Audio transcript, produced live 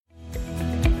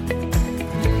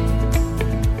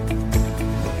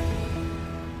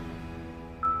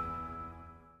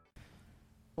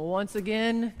once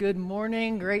again, good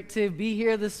morning. Great to be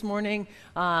here this morning.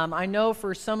 I know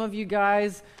for some of you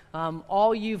guys,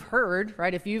 all you've heard,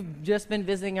 right, if you've just been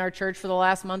visiting our church for the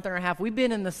last month and a half, we've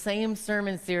been in the same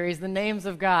sermon series, The Names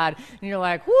of God, and you're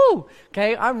like, whoo,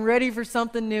 okay, I'm ready for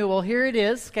something new. Well, here it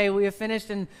is, okay, we have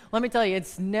finished, and let me tell you,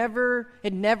 it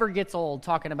never gets old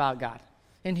talking about God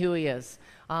and who He is.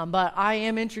 But I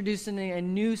am introducing a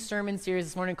new sermon series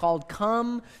this morning called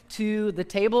Come to the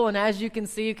Table. And as you can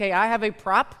see, okay, I have a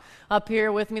prop up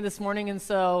here with me this morning. And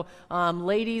so,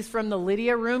 ladies from the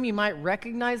Lydia room, you might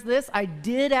recognize this. I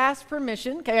did ask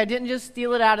permission. Okay, I didn't just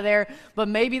steal it out of there. But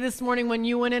maybe this morning when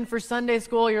you went in for Sunday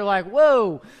school, you're like,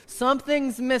 whoa,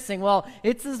 something's missing. Well,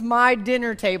 this is my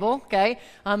dinner table, okay?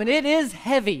 And it is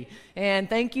heavy. And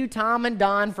thank you, Tom and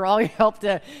Don, for all your help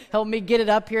to help me get it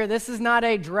up here. This is not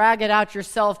a drag it out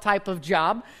yourself type of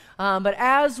job. But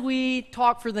as we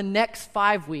talk for the next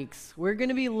 5 weeks, we're going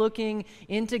to be looking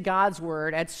into God's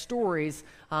Word at stories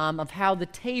of how the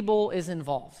table is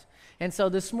involved. And so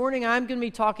this morning I'm going to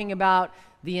be talking about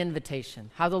the invitation,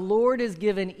 how the Lord has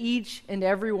given each and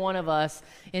every one of us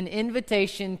an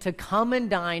invitation to come and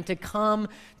dine, to come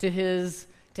to His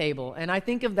table. And I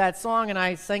think of that song, and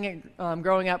I sang it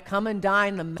growing up, come and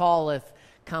dine, the calleth,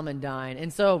 come and dine.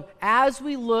 And so as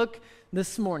we look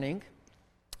this morning,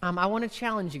 I want to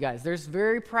challenge you guys. There's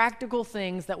very practical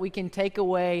things that we can take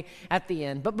away at the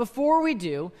end. But before we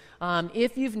do,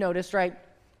 if you've noticed, right,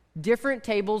 different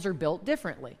tables are built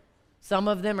differently. Some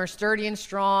of them are sturdy and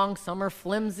strong, some are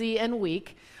flimsy and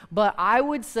weak. But I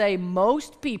would say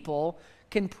most people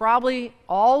can probably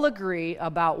all agree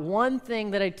about one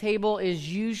thing that a table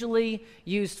is usually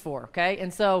used for, okay?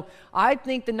 And so I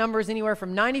think the number is anywhere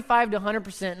from 95 to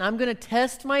 100%, and I'm going to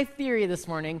test my theory this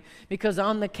morning because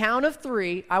on the count of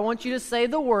 3, I want you to say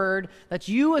the word that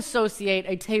you associate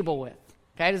a table with,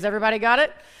 okay? Does everybody got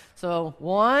it? So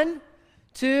 1,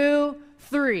 2,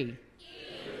 3.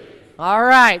 All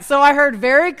right, so I heard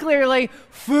very clearly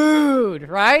food,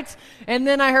 right? And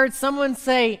then I heard someone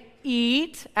say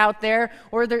eat out there.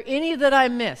 Or are there any that I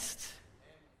missed?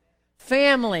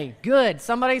 Family. Good.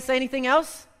 Somebody say anything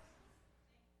else?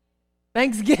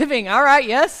 Thanksgiving. All right,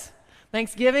 yes.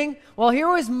 Thanksgiving. Well, here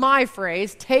was my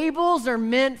phrase. Tables are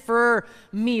meant for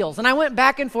meals. And I went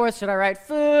back and forth. Should I write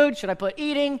food? Should I put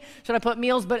eating? Should I put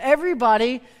meals? But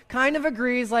everybody kind of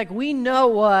agrees, like, we know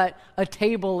what a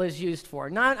table is used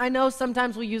for. I know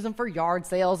sometimes we use them for yard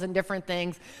sales and different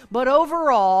things. But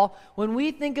overall, when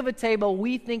we think of a table,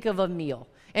 we think of a meal.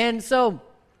 And so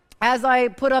as I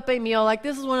put up a meal, like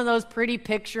this is one of those pretty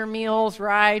picture meals,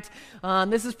 right?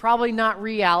 This is probably not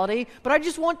reality, but I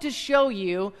just want to show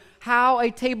you how a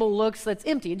table looks that's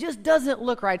empty. It just doesn't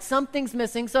look right. Something's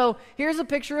missing. So here's a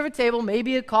picture of a table,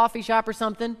 maybe a coffee shop or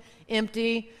something,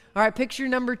 empty. All right, picture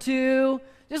number 2,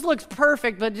 just looks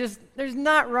perfect, but just there's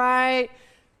not right.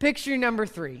 Picture number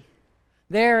 3,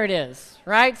 there it is,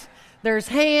 right? There's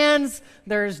hands,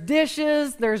 there's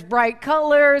dishes, there's bright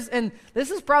colors, and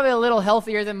this is probably a little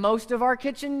healthier than most of our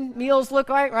kitchen meals look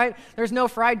like, right? There's no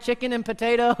fried chicken and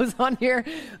potatoes on here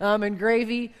and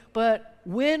gravy. But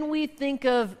when we think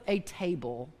of a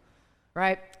table,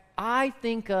 right, I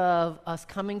think of us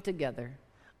coming together,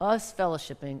 us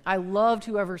fellowshipping. I loved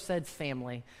whoever said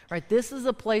family, right? This is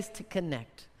a place to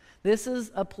connect. This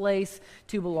is a place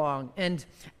to belong. And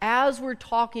as we're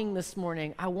talking this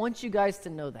morning, I want you guys to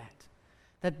know that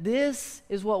this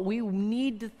is what we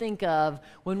need to think of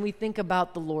when we think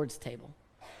about the Lord's table.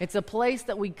 It's a place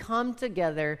that we come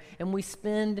together and we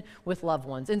spend with loved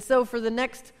ones. And so for the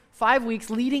next 5 weeks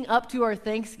leading up to our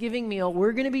Thanksgiving meal,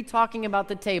 we're going to be talking about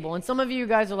the table. And some of you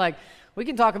guys are like, we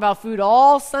can talk about food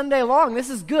all Sunday long.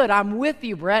 This is good. I'm with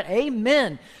you, Brett.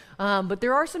 Amen. But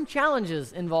there are some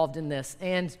challenges involved in this.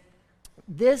 And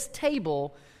this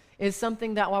table is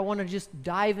something that I want to just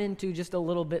dive into just a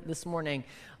little bit this morning.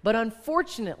 But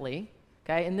unfortunately,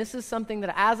 okay, and this is something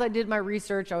that as I did my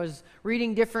research, I was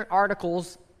reading different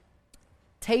articles,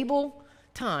 table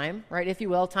time, right, if you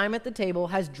will, time at the table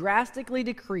has drastically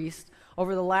decreased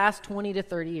over the last 20 to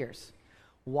 30 years.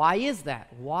 Why is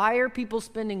that? Why are people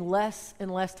spending less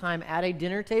and less time at a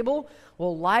dinner table?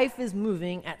 Well, life is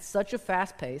moving at such a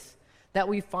fast pace that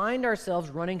we find ourselves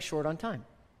running short on time.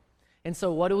 And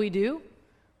so what do?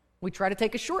 We try to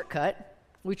take a shortcut.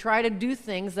 We try to do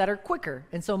things that are quicker.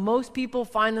 And so most people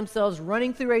find themselves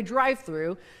running through a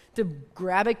drive-thru to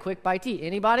grab a quick bite to eat.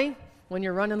 Anybody? When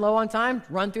you're running low on time,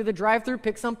 run through the drive-thru,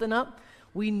 pick something up.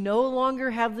 We no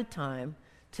longer have the time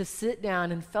to sit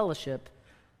down and fellowship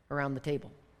around the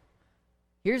table.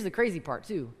 Here's the crazy part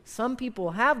too. Some people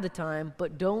have the time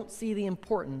but don't see the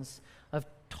importance of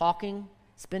talking,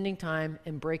 spending time,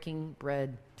 and breaking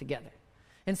bread together.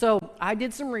 And so I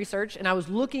did some research, and I was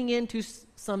looking into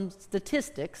some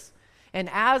statistics. And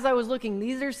as I was looking,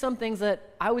 these are some things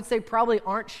that I would say probably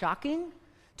aren't shocking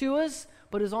to us,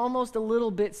 but is almost a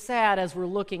little bit sad as we're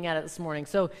looking at it this morning.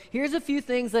 So here's a few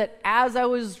things that as I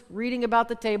was reading about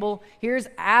the table, here's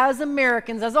as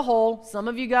Americans as a whole, some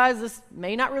of you guys, this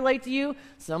may not relate to you,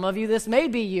 some of you, this may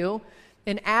be you.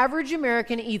 An average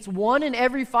American eats 1 in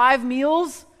every 5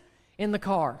 meals in the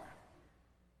car.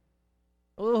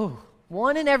 Ooh,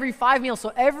 1 in every 5 meals.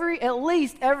 So at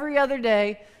least every other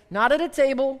day, not at a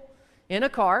table, in a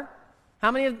car.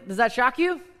 Does that shock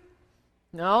you?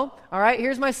 No? All right,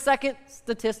 here's my second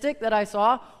statistic that I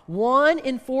saw. 1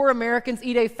 in 4 Americans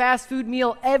eat a fast food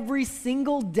meal every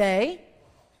single day.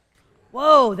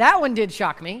 Whoa, that one did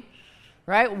shock me,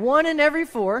 right? 1 in every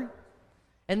 4.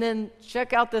 And then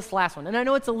check out this last one. And I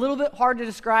know it's a little bit hard to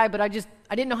describe, but I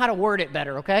didn't know how to word it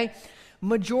better, okay?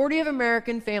 Majority of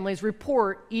American families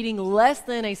report eating less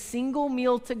than a single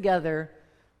meal together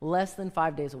less than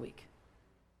 5 days a week.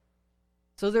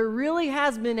 So there really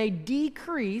has been a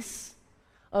decrease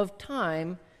of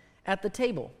time at the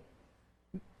table.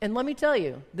 And let me tell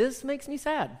you, this makes me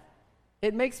sad.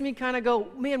 It makes me kind of go,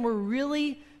 man, we're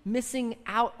really missing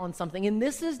out on something. And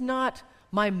this is not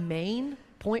my main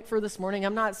point for this morning.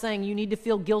 I'm not saying you need to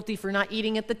feel guilty for not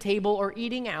eating at the table or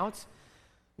eating out.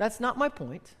 That's not my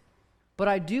point. But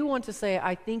I do want to say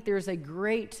I think there's a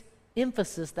great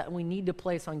emphasis that we need to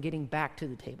place on getting back to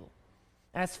the table.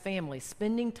 As families,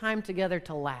 spending time together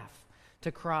to laugh,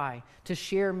 to cry, to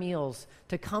share meals,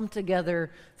 to come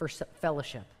together for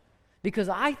fellowship. Because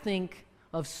I think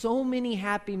of so many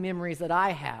happy memories that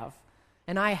I have,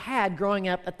 and I had growing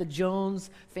up at the Jones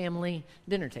family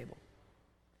dinner table.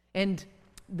 And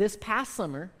this past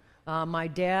summer, my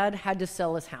dad had to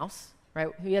sell his house, right?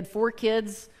 He had 4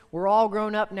 kids. We're all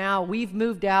grown up now. We've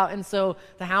moved out, and so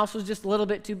the house was just a little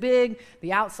bit too big.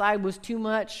 The outside was too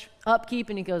much upkeep,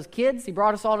 and he goes, kids, he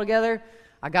brought us all together.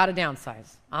 I got to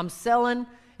downsize. I'm selling,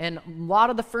 and a lot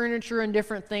of the furniture and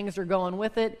different things are going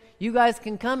with it. You guys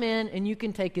can come in, and you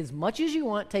can take as much as you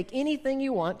want, take anything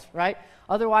you want, right?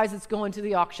 Otherwise, it's going to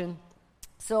the auction.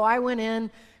 So I went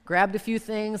in, grabbed a few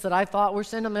things that I thought were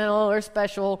sentimental or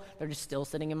special. They're just still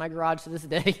sitting in my garage to this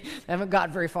day. I haven't got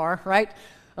very far, right?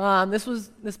 This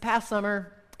was this past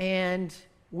summer, and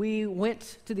we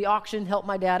went to the auction, helped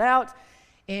my dad out,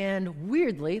 and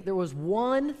weirdly, there was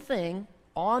one thing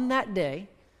on that day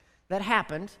that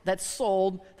happened, that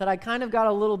sold, that I kind of got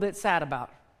a little bit sad about.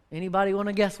 Anybody want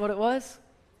to guess what it was?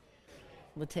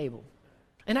 The table.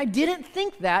 And I didn't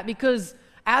think that because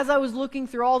as I was looking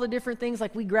through all the different things,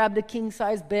 like we grabbed a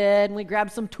king-size bed, and we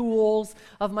grabbed some tools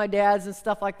of my dad's and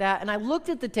stuff like that, and I looked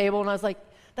at the table, and I was like,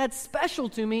 that's special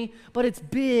to me, but it's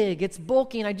big, it's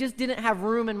bulky, and I just didn't have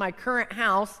room in my current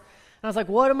house. And I was like,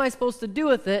 what am I supposed to do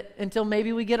with it until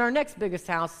maybe we get our next biggest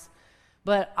house?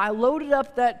 But I loaded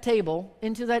up that table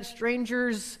into that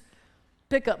stranger's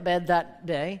pickup bed that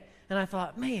day, and I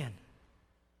thought, man,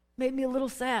 made me a little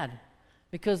sad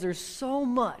because there's so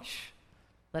much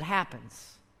that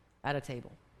happens at a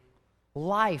table.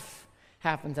 Life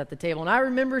happens at the table. And I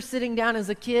remember sitting down as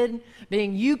a kid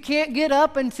being, you can't get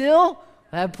up until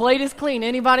that plate is clean.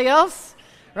 Anybody else?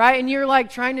 Right? And you're like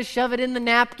trying to shove it in the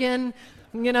napkin,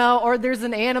 or there's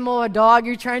an animal, a dog,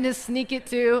 you're trying to sneak it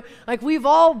to. Like we've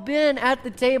all been at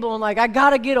the table and like, I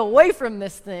got to get away from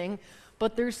this thing.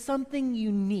 But there's something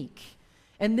unique.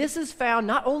 And this is found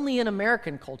not only in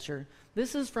American culture,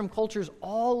 this is from cultures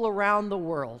all around the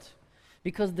world.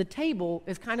 Because the table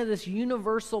is kind of this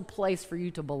universal place for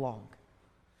you to belong.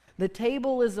 The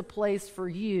table is a place for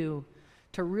you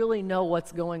to really know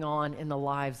what's going on in the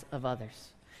lives of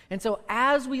others. And so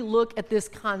as we look at this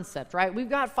concept, right, we've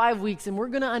got 5 weeks and we're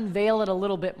going to unveil it a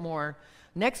little bit more.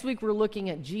 Next week we're looking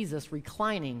at Jesus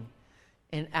reclining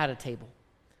at a table.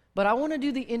 But I want to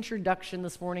do the introduction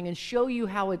this morning and show you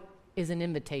how it is an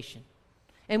invitation.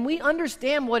 And we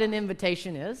understand what an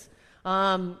invitation is.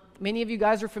 Many of you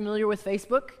guys are familiar with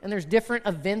Facebook, and there's different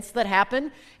events that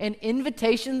happen, and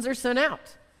invitations are sent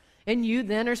out. And you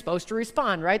then are supposed to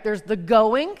respond, right? There's the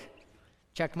going,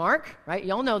 check mark, right?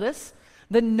 Y'all know this.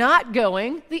 The not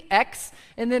going, the X,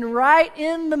 and then right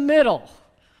in the middle.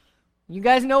 You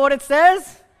guys know what it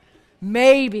says?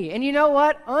 Maybe. And you know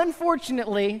what?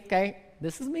 Unfortunately, okay,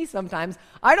 this is me sometimes,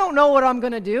 I don't know what I'm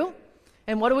going to do.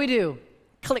 And what do?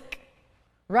 Click.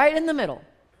 Right in the middle.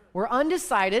 We're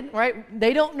undecided, right?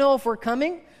 They don't know if we're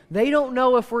coming. They don't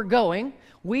know if we're going.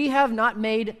 We have not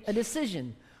made a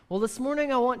decision. Well, this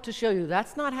morning I want to show you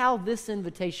that's not how this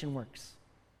invitation works.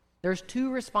 There's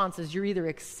 2 responses. You're either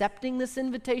accepting this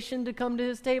invitation to come to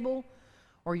his table,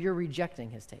 or you're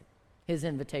rejecting his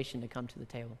invitation to come to the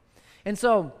table. And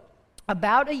so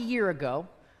about a year ago,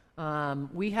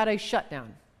 we had a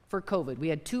shutdown for COVID. We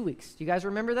had 2 weeks. Do you guys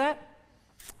remember that?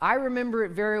 I remember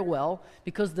it very well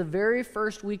because the very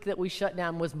first week that we shut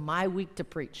down was my week to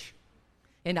preach.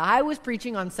 And I was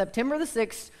preaching on September the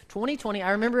 6th, 2020.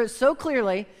 I remember it so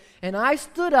clearly. And I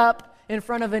stood up in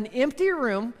front of an empty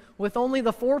room with only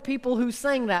the 4 people who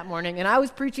sang that morning. And I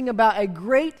was preaching about a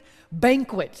great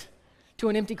banquet to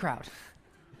an empty crowd.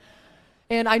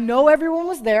 And I know everyone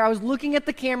was there. I was looking at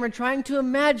the camera trying to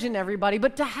imagine everybody.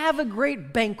 But to have a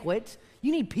great banquet,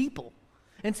 you need people.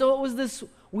 And so it was this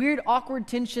weird, awkward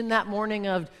tension that morning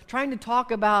of trying to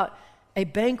talk about a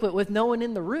banquet with no one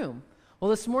in the room. Well,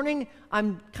 this morning,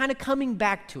 I'm kind of coming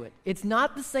back to it. It's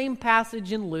not the same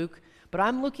passage in Luke, but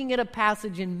I'm looking at a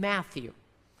passage in Matthew,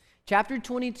 chapter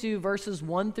 22, verses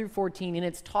 1 through 14, and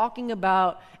it's talking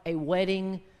about a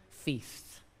wedding feast.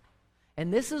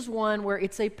 And this is one where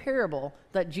it's a parable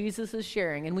that Jesus is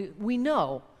sharing. And we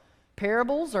know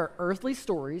parables are earthly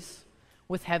stories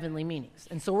with heavenly meanings.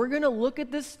 And so we're going to look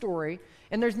at this story,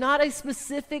 and there's not a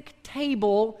specific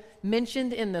table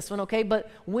mentioned in this one, okay? But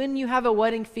when you have a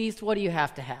wedding feast, what do you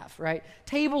have to have, right?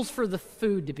 Tables for the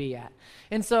food to be at.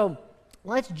 And so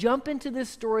let's jump into this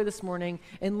story this morning,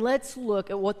 and let's look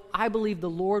at what I believe the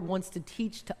Lord wants to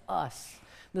teach to us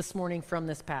this morning from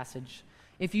this passage.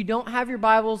 If you don't have your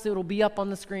Bibles, it'll be up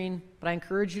on the screen, but I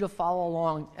encourage you to follow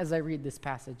along as I read this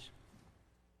passage.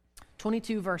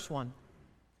 22, verse 1.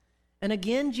 And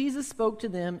again Jesus spoke to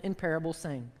them in parables,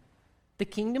 saying, the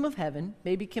kingdom of heaven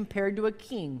may be compared to a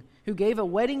king who gave a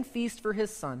wedding feast for his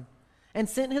son and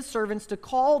sent his servants to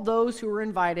call those who were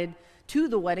invited to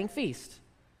the wedding feast.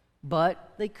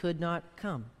 But they could not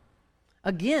come.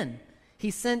 Again,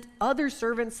 he sent other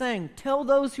servants saying, tell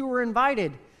those who were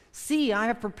invited, see, I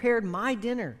have prepared my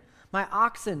dinner. My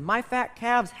oxen, my fat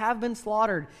calves have been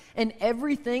slaughtered, and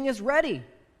everything is ready.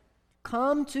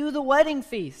 Come to the wedding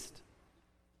feast.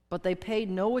 But they paid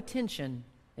no attention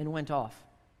and went off.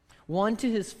 One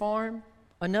to his farm,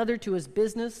 another to his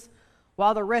business,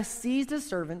 while the rest seized his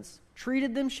servants,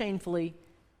 treated them shamefully,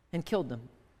 and killed them.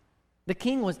 The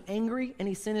king was angry, and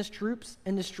he sent his troops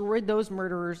and destroyed those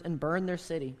murderers and burned their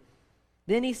city.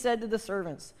 Then he said to the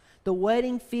servants, the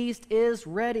wedding feast is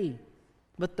ready,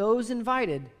 but those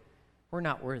invited were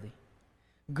not worthy.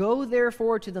 Go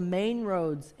therefore to the main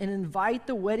roads and invite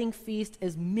the wedding feast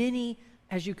as many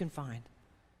as you can find.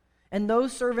 And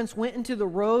those servants went into the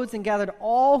roads and gathered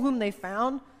all whom they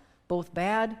found, both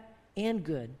bad and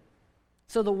good.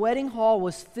 So the wedding hall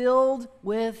was filled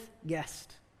with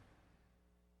guests.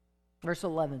 Verse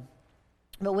 11.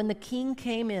 But when the king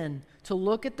came in to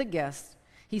look at the guests,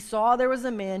 he saw there was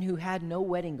a man who had no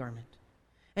wedding garment.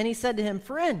 And he said to him,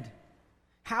 friend,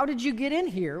 how did you get in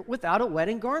here without a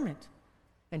wedding garment?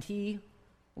 And he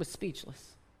was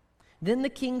speechless. Then the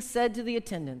king said to the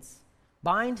attendants,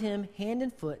 bind him hand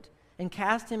and foot, and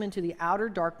cast him into the outer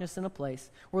darkness in a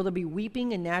place where there'll be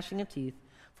weeping and gnashing of teeth,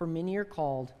 for many are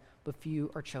called, but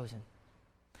few are chosen.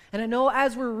 And I know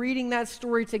as we're reading that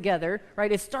story together,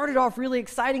 right, it started off really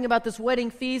exciting about this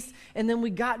wedding feast, and then we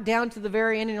got down to the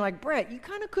very end, and you're like, Brett, you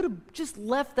kind of could have just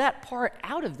left that part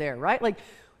out of there, right? Like,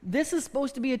 this is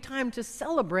supposed to be a time to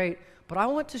celebrate, but I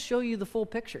want to show you the full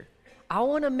picture. I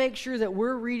want to make sure that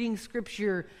we're reading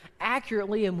Scripture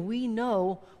accurately and we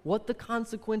know what the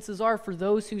consequences are for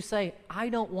those who say, I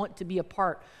don't want to be a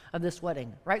part of this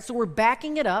wedding, right? So we're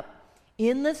backing it up.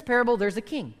 In this parable, there's a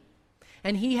king,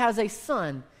 and he has a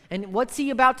son. And what's he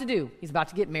about to do? He's about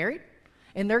to get married,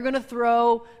 and they're going to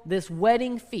throw this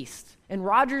wedding feast. And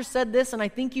Rogers said this, and I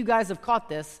think you guys have caught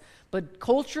this, but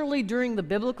culturally during the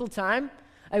biblical time,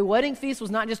 a wedding feast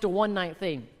was not just a one-night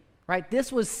thing, right?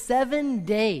 This was 7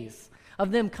 days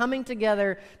of them coming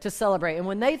together to celebrate. And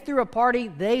when they threw a party,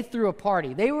 they threw a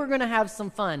party. They were going to have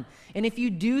some fun. And if you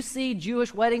do see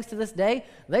Jewish weddings to this day,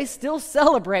 they still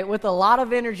celebrate with a lot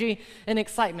of energy and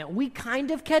excitement. We kind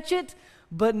of catch it,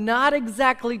 but not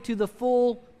exactly to the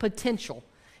full potential.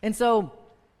 And so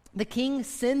the king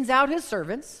sends out his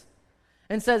servants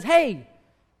and says, hey,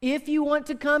 if you want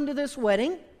to come to this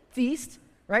wedding feast,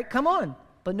 right, come on.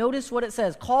 But notice what it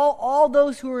says. Call all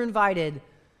those who are invited.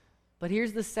 But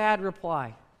here's the sad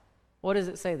reply. What does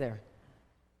it say there?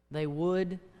 They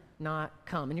would not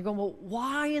come. And you're going, well,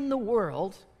 why in the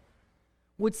world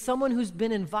would someone who's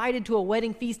been invited to a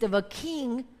wedding feast of a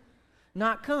king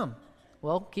not come?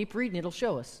 Well, keep reading. It'll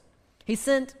show us. He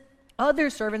sent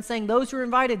other servants saying, those who are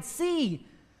invited, see,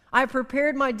 I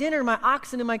prepared my dinner. My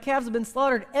oxen and my calves have been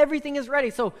slaughtered. Everything is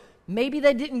ready. So maybe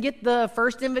they didn't get the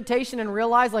first invitation and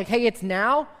realize, like, hey, it's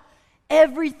now.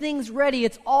 Everything's ready.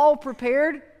 It's all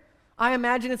prepared. I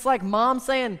imagine it's like mom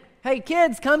saying, hey,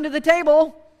 kids, come to the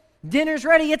table. Dinner's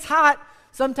ready. It's hot.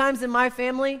 sometimes in my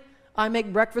family, I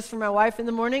make breakfast for my wife in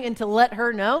the morning, and to let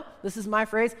her know, this is my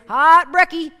phrase, hot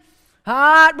brekkie,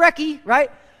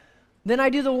 right? Then I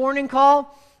do the warning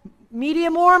call,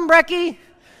 medium warm brekkie,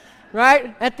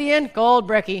 right? At the end, cold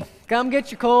brekkie. Come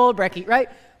get your cold brekkie, right?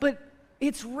 But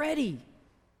it's ready.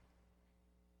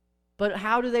 But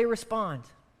how do they respond?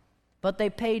 But they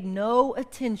paid no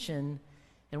attention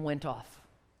and went off.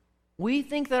 We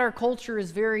think that our culture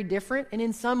is very different, and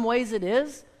in some ways it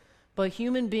is, but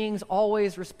human beings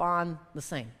always respond the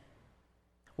same.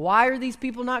 Why are these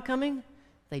people not coming?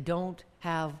 They don't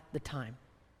have the time.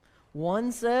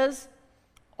 One says,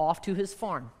 off to his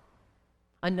farm.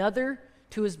 Another,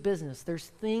 to his business. There's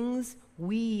things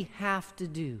we have to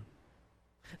do.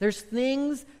 There's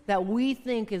things that we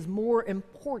think is more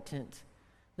important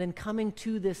than coming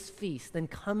to this feast, than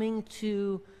coming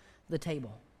to the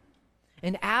table.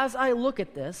 And as I look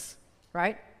at this,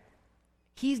 right,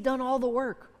 he's done all the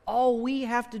work. All we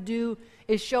have to do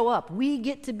is show up. We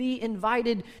get to be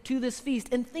invited to this feast.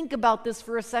 And think about this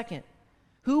for a second.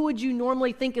 Who would you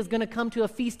normally think is going to come to a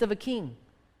feast of a king?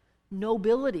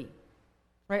 Nobility,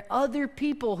 right? Other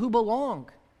people who belong.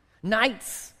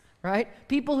 Knights, right?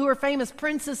 People who are famous,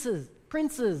 princes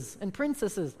and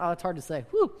princesses. Oh, it's hard to say.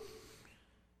 Whew.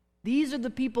 These are the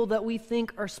people that we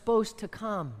think are supposed to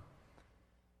come.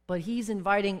 But he's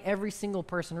inviting every single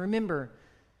person. Remember,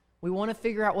 we want to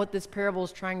figure out what this parable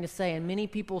is trying to say. And many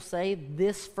people say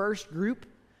this first group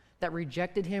that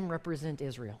rejected him represent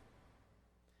Israel.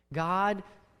 God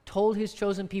told his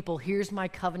chosen people, here's my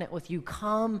covenant with you.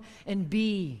 Come and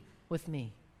be with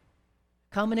me.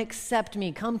 Come and accept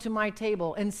me. Come to my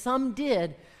table. And some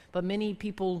did, but many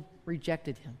people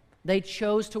rejected him. They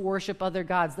chose to worship other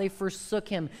gods. They forsook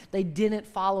him. They didn't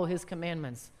follow his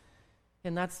commandments.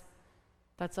 And that's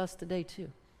us today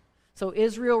too. So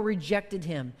Israel rejected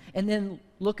him. And then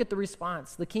look at the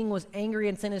response. The king was angry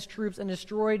and sent his troops and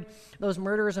destroyed those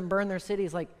murderers and burned their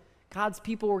cities. Like God's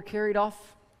people were carried off.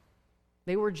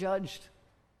 They were judged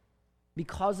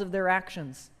because of their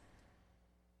actions.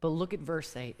 But look at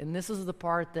verse 8. And this is the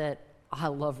part that I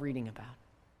love reading about.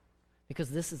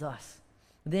 Because this is us.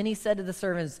 Then he said to the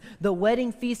servants, the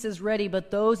wedding feast is ready, but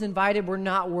those invited were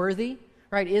not worthy.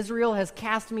 Right? Israel has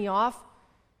cast me off.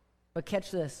 But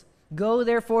catch this. Go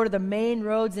therefore to the main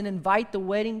roads and invite to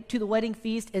the wedding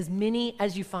feast as many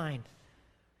as you find.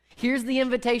 Here's the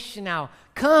invitation now.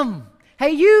 Come.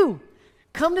 Hey, you.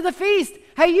 Come to the feast.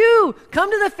 Hey, you.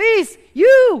 Come to the feast.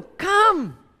 You.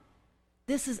 Come.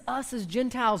 This is us as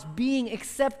Gentiles being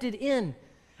accepted in.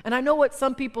 And I know what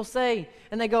some people say,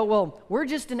 and they go, well, we're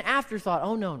just an afterthought.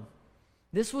 Oh, no.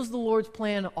 This was the Lord's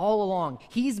plan all along.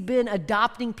 He's been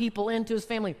adopting people into his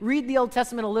family. Read the Old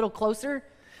Testament a little closer.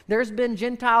 There's been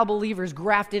Gentile believers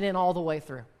grafted in all the way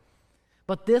through.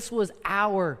 But this was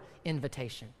our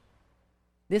invitation.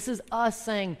 This is us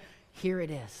saying, here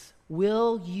it is.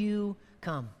 Will you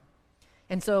come?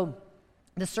 And so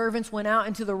the servants went out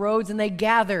into the roads and they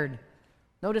gathered.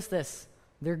 Notice this.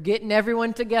 They're getting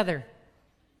everyone together.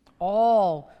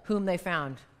 All whom they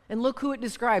found. And look who it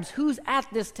describes. Who's at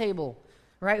this table,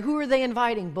 right? Who are they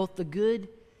inviting? Both the good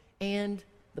and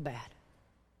the bad.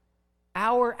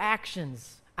 Our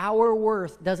actions, our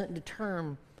worth doesn't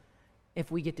determine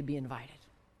if we get to be invited.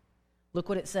 Look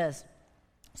what it says.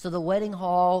 So the wedding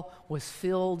hall was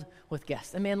filled with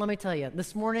guests. And man, let me tell you,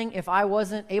 this morning, if I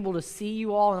wasn't able to see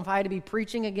you all and if I had to be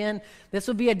preaching again, this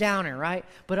would be a downer, right?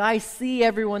 But I see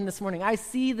everyone this morning. I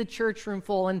see the church room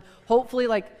full. And hopefully,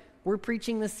 like, we're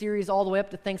preaching this series all the way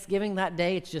up to Thanksgiving. That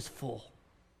day, it's just full.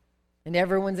 And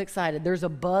everyone's excited. There's a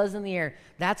buzz in the air.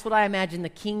 That's what I imagine, the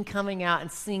king coming out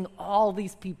and seeing all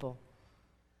these people.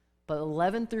 But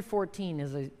 11 through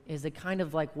 14 is a kind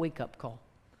of like wake-up call.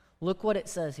 Look what it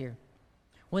says here.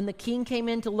 When the king came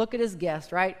in to look at his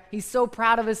guest, right? He's so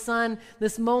proud of his son.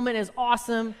 This moment is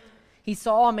awesome. He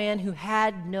saw a man who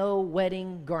had no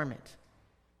wedding garment.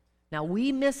 Now,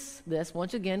 we miss this,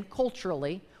 once again,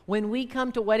 culturally. When we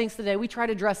come to weddings today, we try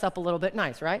to dress up a little bit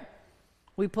nice, right?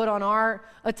 We put on our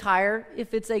attire.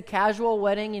 If it's a casual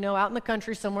wedding, out in the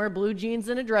country somewhere, blue jeans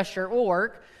and a dress shirt will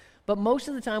work. But most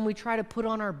of the time, we try to put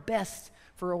on our best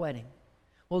for a wedding.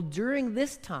 Well, during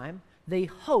this time, the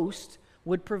host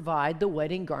would provide the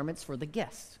wedding garments for the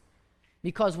guests.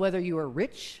 Because whether you were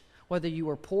rich, whether you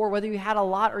were poor, whether you had a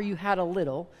lot or you had a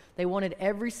little, they wanted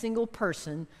every single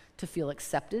person to feel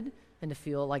accepted and to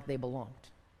feel like they belonged.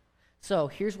 So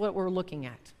here's what we're looking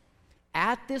at.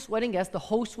 At this wedding guest, the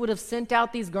host would have sent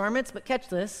out these garments, but catch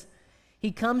this.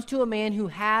 He comes to a man who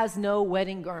has no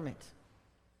wedding garment.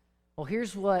 Well,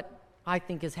 here's what I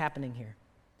think is happening here.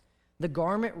 The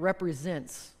garment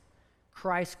represents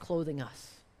Christ clothing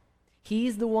us.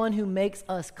 He's the one who makes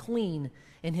us clean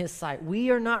in his sight. We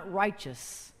are not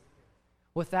righteous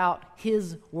without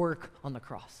his work on the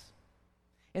cross.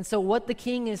 And so what the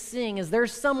king is seeing is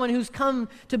there's someone who's come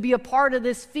to be a part of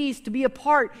this feast, to be a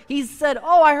part. He's said,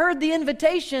 oh, I heard the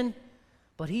invitation,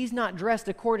 but he's not dressed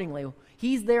accordingly.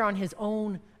 He's there on his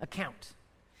own account.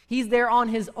 He's there on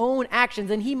his own actions,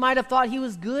 and he might have thought he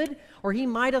was good, or he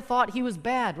might have thought he was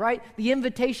bad, right? The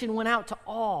invitation went out to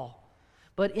all.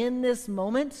 But in this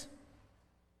moment,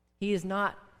 he does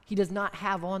not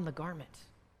have on the garment.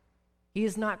 He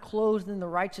is not clothed in the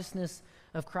righteousness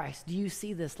of Christ. Do you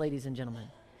see this, ladies and gentlemen?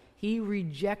 He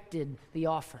rejected the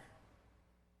offer.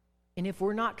 And if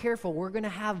we're not careful, we're going to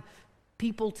have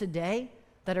people today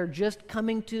that are just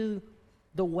coming to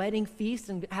the wedding feast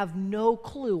and have no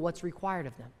clue what's required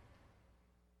of them.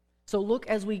 So look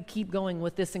as we keep going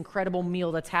with this incredible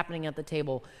meal that's happening at the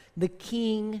table. The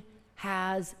king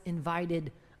has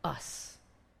invited us.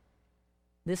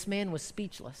 This man was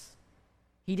speechless.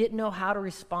 He didn't know how to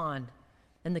respond.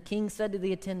 And the king said to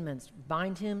the attendants,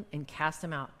 bind him and cast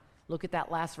him out. Look at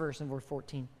that last verse in verse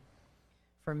 14.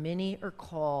 For many are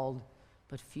called,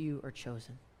 but few are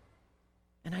chosen.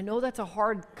 And I know that's a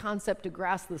hard concept to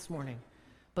grasp this morning,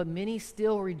 but many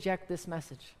still reject this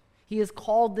message. He has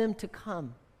called them to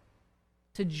come,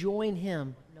 to join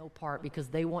him, no part, because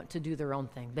they want to do their own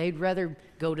thing. They'd rather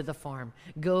go to the farm,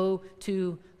 go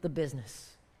to the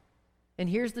business. And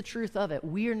here's the truth of it.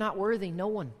 We are not worthy, no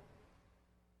one.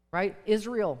 Right?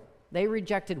 Israel, they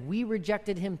rejected. We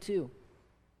rejected him too.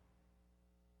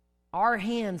 Our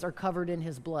hands are covered in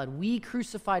his blood. We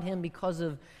crucified him because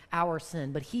of our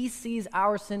sin. But he sees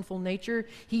our sinful nature.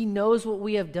 He knows what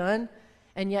we have done.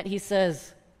 And yet he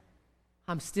says,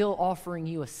 I'm still offering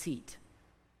you a seat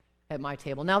at my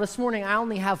table. Now this morning, I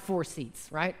only have 4 seats,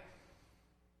 right?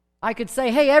 I could say,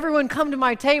 hey, everyone come to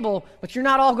my table, but you're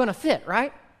not all going to fit,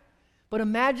 right? But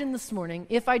imagine this morning,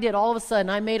 if I did, all of a sudden,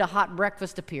 I made a hot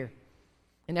breakfast appear.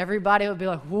 And everybody would be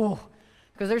like, whoa.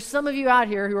 Because there's some of you out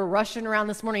here who are rushing around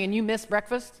this morning and you missed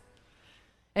breakfast.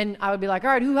 And I would be like, all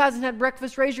right, who hasn't had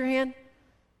breakfast? Raise your hand.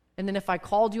 And then if I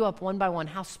called you up one by one,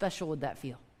 how special would that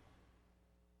feel?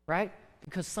 Right?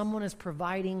 Because someone is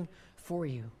providing for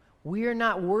you. We are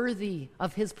not worthy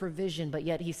of his provision, but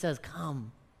yet he says,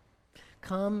 come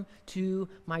to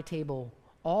my table.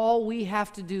 All we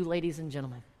have to do, ladies and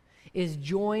gentlemen, is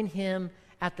join him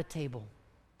at the table.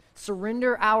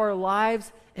 Surrender our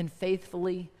lives and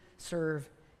faithfully serve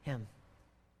him.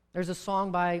 There's a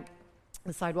song by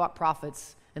the Sidewalk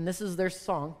Prophets, and this is their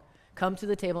song. Come to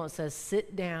the table, and it says,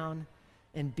 sit down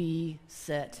and be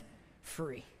set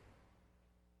free.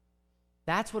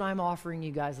 That's what I'm offering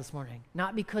you guys this morning.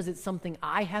 Not because it's something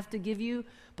I have to give you,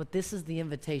 but this is the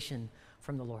invitation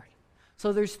from the Lord.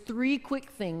 So there's 3 quick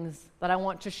things that I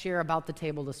want to share about the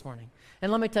table this morning.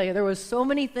 And let me tell you, there was so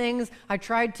many things. I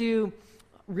tried to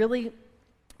really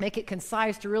make it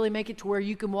concise, to really make it to where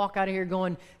you can walk out of here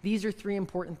going, these are 3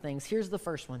 important things. Here's the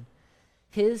first one.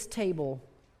 His table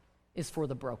is for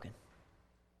the broken.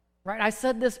 Right? I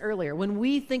said this earlier. When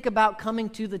we think about coming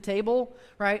to the table,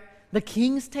 right, the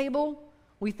king's table,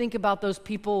 we think about those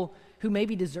people who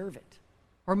maybe deserve it.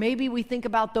 Or maybe we think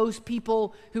about those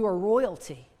people who are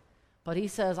royalty. But he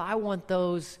says, I want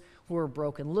those who are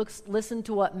broken. Listen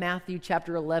to what Matthew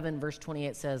chapter 11, verse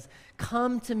 28 says.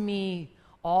 Come to me,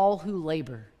 all who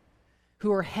labor,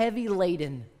 who are heavy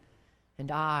laden,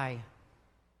 and I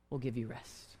will give you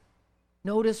rest.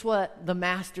 Notice what the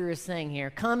master is saying here.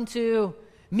 Come to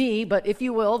me, but if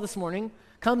you will, this morning,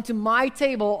 come to my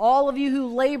table, all of you who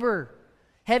labor,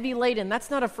 heavy laden. That's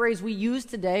not a phrase we use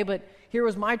today, but here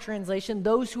was my translation.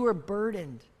 Those who are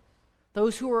burdened,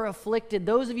 those who are afflicted,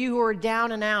 those of you who are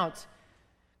down and out,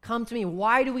 come to me.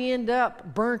 Why do we end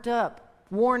up burnt up,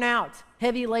 worn out,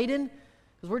 heavy laden?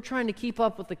 Because we're trying to keep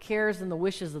up with the cares and the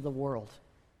wishes of the world.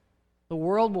 The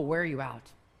world will wear you out.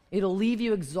 It'll leave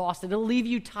you exhausted. It'll leave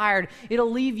you tired. It'll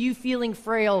leave you feeling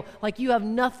frail, like you have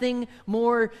nothing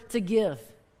more to give.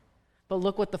 But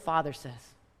look what the Father says.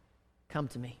 Come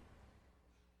to me,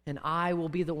 and I will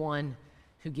be the one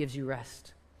who gives you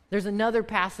rest. There's another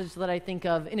passage that I think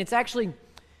of, and it's actually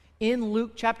in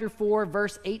Luke chapter 4,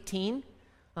 verse 18,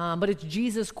 but it's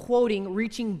Jesus quoting,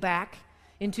 reaching back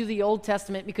into the Old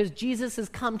Testament, because Jesus has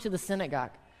come to the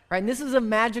synagogue. Right? And this is a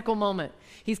magical moment.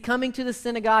 He's coming to the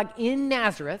synagogue in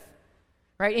Nazareth,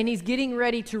 right? And he's getting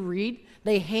ready to read.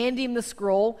 They hand him the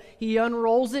scroll. He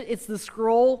unrolls it. It's the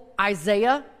scroll,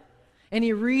 Isaiah. And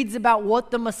he reads about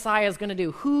what the Messiah is going to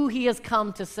do, who he has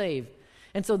come to save.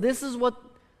 And so this is what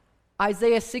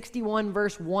Isaiah 61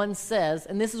 verse 1 says,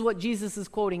 and this is what Jesus is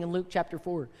quoting in Luke chapter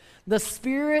 4. The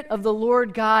Spirit of the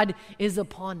Lord God is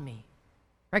upon me,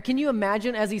 Right? Can you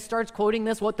imagine as he starts quoting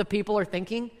this what the people are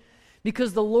thinking?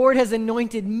 Because the Lord has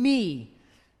anointed me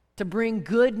to bring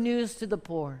good news to the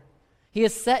poor. He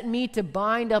has set me to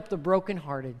bind up the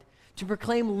brokenhearted, to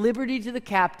proclaim liberty to the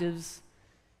captives,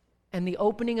 and the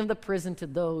opening of the prison to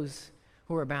those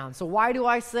who are bound. So why do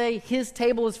I say his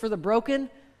table is for the broken?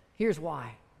 Here's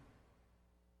why.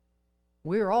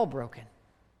 We're all broken.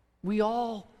 We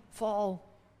all fall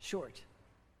short.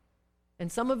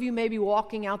 And some of you may be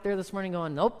walking out there this morning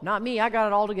going, nope, not me, I got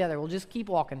it all together. We'll just keep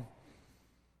walking.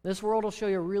 This world will show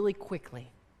you really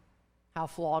quickly how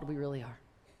flawed we really are,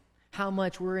 how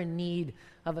much we're in need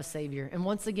of a Savior. And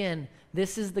once again,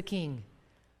 this is the King.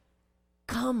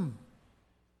 Come.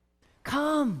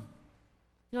 Come.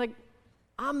 You're like,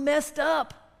 I'm messed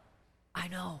up. I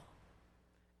know.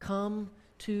 Come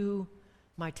to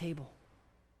my table.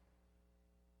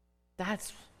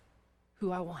 That's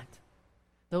who I want.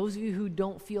 Those of you who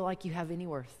don't feel like you have any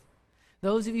worth,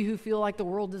 those of you who feel like the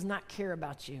world does not care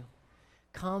about you,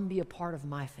 come be a part of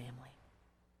my family.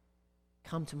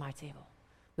 Come to my table.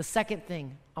 The second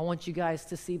thing I want you guys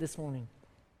to see this morning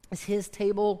is his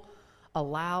table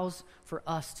allows for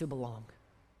us to belong.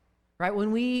 Right?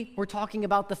 When we were talking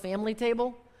about the family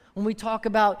table, when we talk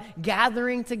about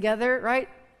gathering together, right?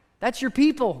 That's your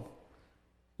people.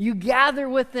 You gather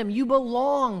with them. You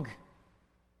belong.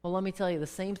 Well, let me tell you, the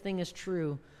same thing is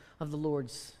true of the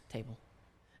Lord's table.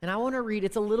 And I want to read,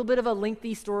 it's a little bit of a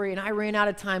lengthy story, and I ran out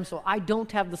of time, so I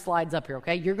don't have the slides up here,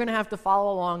 okay? You're going to have to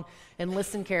follow along and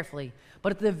listen carefully.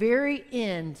 But at the very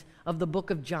end of the book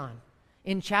of John,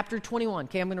 in chapter 21,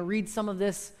 okay, I'm going to read some of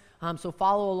this, so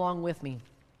follow along with me.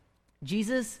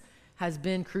 Jesus has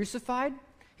been crucified,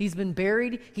 he's been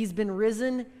buried, he's been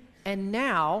risen, and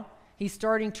now he's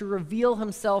starting to reveal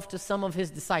himself to some of his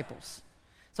disciples.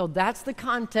 So that's the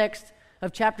context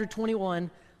of chapter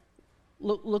 21.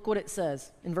 Look what it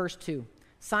says in verse 2.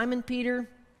 Simon Peter,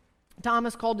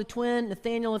 Thomas called the twin,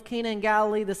 Nathanael of Cana in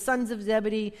Galilee, the sons of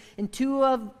Zebedee, and two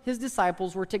of his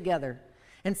disciples were together.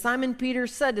 And Simon Peter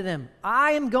said to them,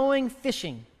 I am going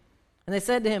fishing. And they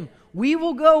said to him, we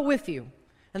will go with you.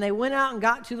 And they went out and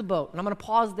got to the boat. And I'm going to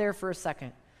pause there for a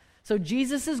second. So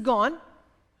Jesus is gone.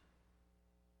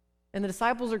 And the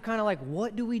disciples are kind of like,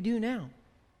 what do we do now?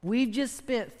 We've just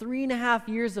spent 3.5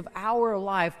 years of our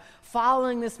life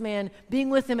following this man,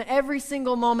 being with him every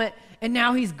single moment, and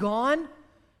now he's gone?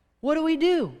 What do we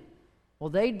do? Well,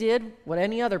 they did what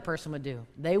any other person would do.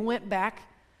 They went back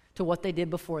to what they did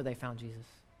before they found Jesus.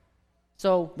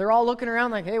 So they're all looking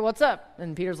around like, hey, what's up?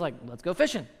 And Peter's like, let's go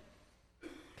fishing.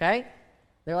 Okay?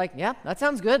 They're like, yeah, that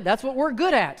sounds good. That's what we're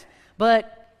good at.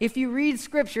 But if you read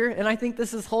Scripture, and I think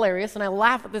this is hilarious, and I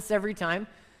laugh at this every time,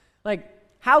 like,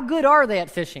 how good are they at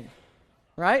fishing,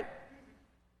 right?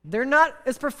 They're not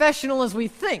as professional as we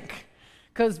think,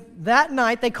 because that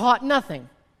night they caught nothing.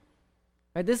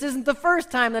 Right? This isn't the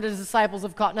first time that his disciples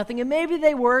have caught nothing, and maybe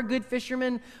they were good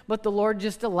fishermen, but the Lord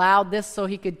just allowed this so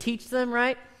he could teach them,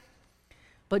 right?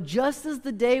 But just as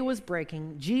the day was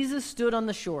breaking, Jesus stood on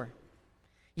the shore.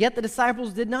 Yet the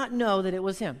disciples did not know that it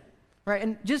was him, right?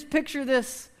 And just picture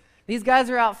this. These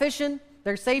guys are out fishing.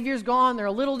 Their Savior's gone. They're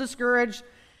a little discouraged.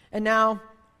 And now,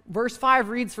 verse 5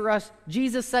 reads for us,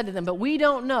 Jesus said to them, but we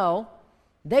don't know.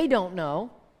 They don't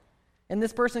know. And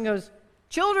this person goes,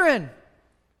 children,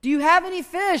 do you have any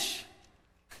fish?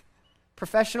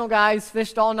 Professional guys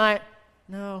fished all night.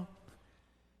 No.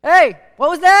 Hey, what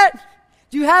was that?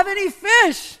 Do you have any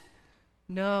fish?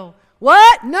 No.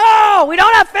 What? No, we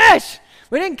don't have fish.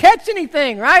 We didn't catch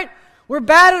anything, right? We're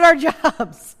bad at our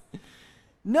jobs.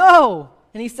 No.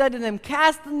 And he said to them,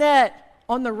 cast the net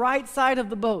on the right side of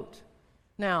the boat.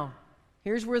 Now,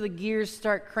 here's where the gears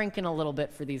start cranking a little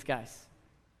bit for these guys.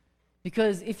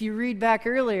 Because if you read back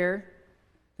earlier,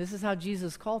 this is how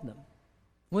Jesus called them.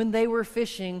 When they were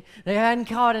fishing, they hadn't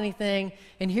caught anything,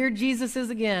 and here Jesus is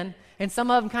again, and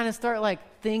some of them kind of start like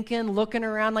thinking, looking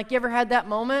around, like you ever had that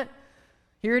moment?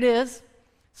 Here it is.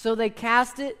 So they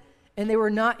cast it, and they were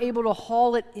not able to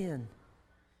haul it in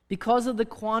because of the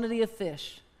quantity of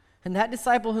fish. And that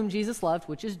disciple whom Jesus loved,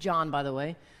 which is John, by the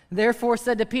way, therefore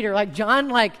said to Peter, like John,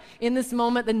 like in this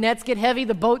moment, the nets get heavy,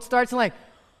 the boat starts, and like,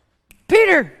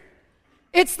 Peter,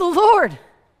 it's the Lord.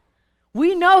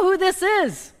 We know who this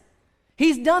is.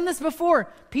 He's done this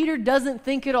before. Peter doesn't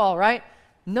think at all, right?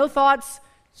 No thoughts,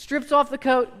 strips off the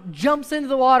coat, jumps into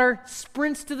the water,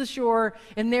 sprints to the shore,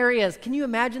 and there he is. Can you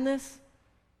imagine this?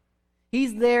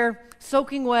 He's there,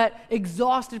 soaking wet,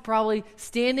 exhausted probably,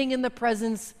 standing in the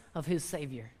presence of his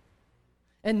Savior.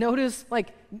 And notice, like,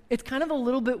 it's kind of a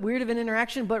little bit weird of an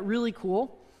interaction, but really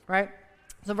cool, right?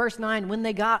 So verse 9, when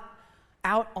they got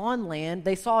out on land,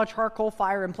 they saw a charcoal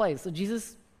fire in place. So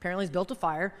Jesus Apparently, he's built a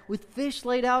fire with fish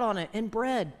laid out on it and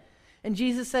bread. And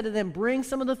Jesus said to them, "Bring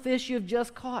some of the fish you have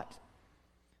just caught."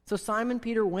 So Simon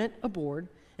Peter went aboard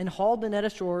and hauled the net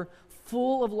ashore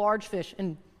full of large fish.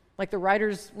 And like the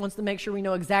writers wants to make sure we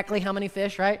know exactly how many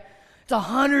fish, right? It's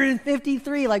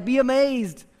 153, like be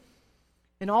amazed.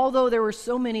 And although there were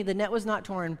so many, the net was not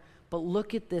torn. But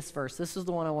look at this verse. This is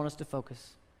the one I want us to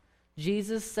focus.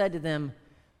 Jesus said to them,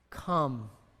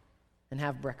 "Come and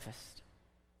have breakfast."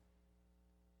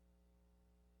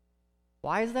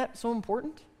 Why is that so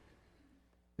important?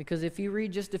 Because if you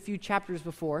read just a few chapters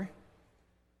before,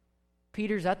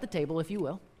 Peter's at the table, if you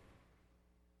will.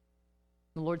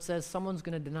 The Lord says, someone's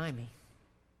going to deny me.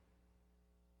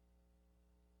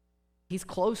 He's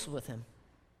close with him.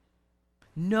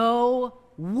 No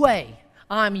way.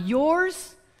 I'm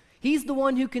yours. He's the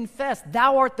one who confessed,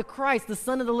 "Thou art the Christ, the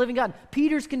Son of the living God."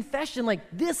 Peter's confession, like,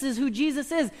 this is who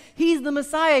Jesus is. He's the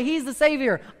Messiah. He's the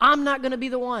Savior. I'm not going to be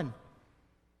the one.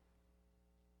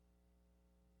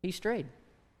 He strayed.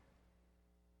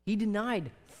 He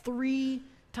denied 3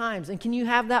 times. And can you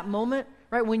have that moment,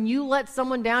 right? When you let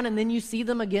someone down and then you see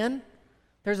them again,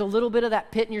 there's a little bit of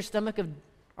that pit in your stomach of,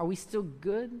 are we still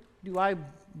good? Do I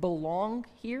belong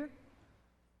here?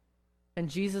 And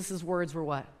Jesus' words were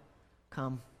what?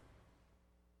 Come,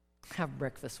 have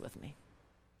breakfast with me.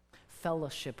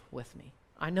 Fellowship with me.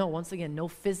 I know, once again, no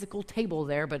physical table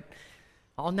there, but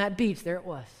on that beach, there it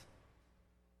was.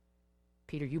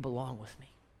 Peter, you belong with me.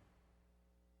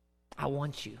 I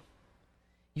want you.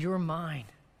 You're mine.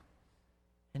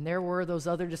 And there were those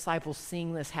other disciples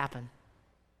seeing this happen.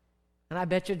 And I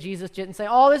bet you Jesus didn't say,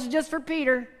 "Oh, this is just for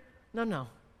Peter." No.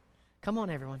 Come on,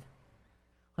 everyone.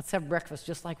 Let's have breakfast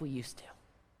just like we used to.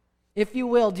 If you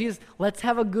will, Jesus, let's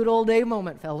have a good old day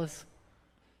moment, fellas.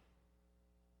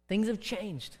 Things have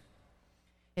changed.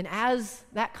 And as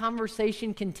that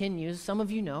conversation continues, some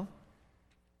of you know,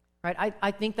 right?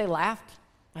 I think they laughed.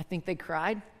 I think they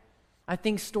cried. I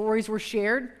think stories were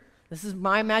shared. This is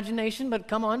my imagination, but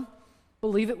come on,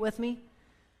 believe it with me.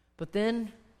 But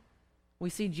then we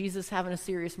see Jesus having a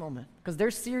serious moment, because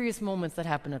there's serious moments that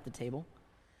happen at the table.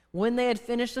 When they had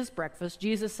finished this breakfast,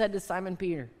 Jesus said to Simon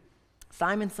Peter,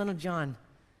 "Simon, son of John,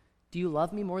 do you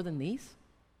love me more than these?"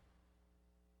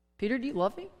 Peter, do you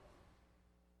love me?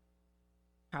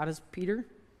 How does Peter?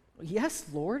 "Yes,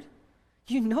 Lord,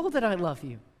 you know that I love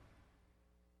you."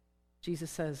 Jesus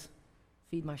says,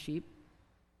 "Feed my sheep."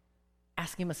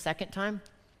 Ask him a second time,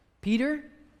 "Peter,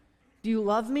 do you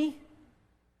love me?"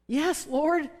 "Yes,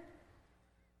 Lord."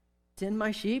 "Tend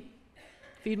my sheep,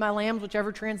 feed my lambs,"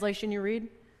 whichever translation you read.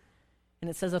 And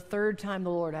it says a third time the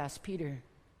Lord asked, "Peter,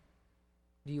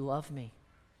 do you love me?"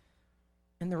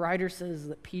 And the writer says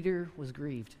that Peter was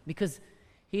grieved because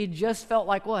he had just felt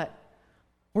like what?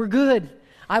 We're good.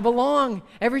 I belong.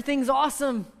 Everything's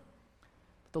awesome.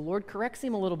 But the Lord corrects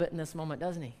him a little bit in this moment,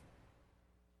 doesn't he?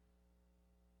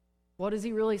 What is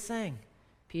he really saying?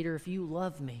 Peter, if you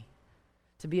love me,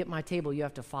 to be at my table, you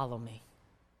have to follow me.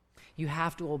 You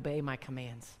have to obey my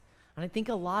commands. And I think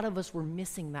a lot of us were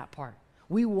missing that part.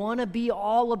 We want to be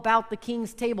all about the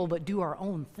king's table, but do our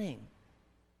own thing.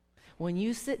 When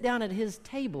you sit down at his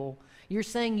table, you're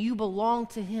saying you belong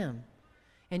to him.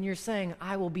 And you're saying,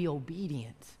 I will be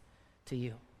obedient to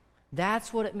you.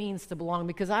 That's what it means to belong.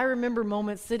 Because I remember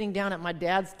moments sitting down at my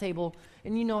dad's table,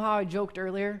 and you know how I joked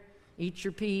earlier? Eat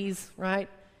your peas, right?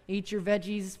 Eat your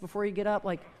veggies before you get up.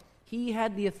 Like, he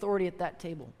had the authority at that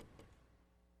table.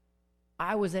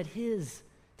 I was at his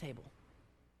table.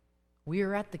 We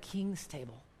are at the king's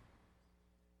table.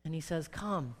 And he says,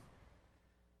 come.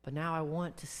 But now I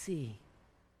want to see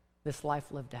this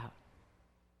life lived out.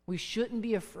 We shouldn't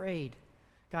be afraid,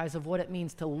 guys, of what it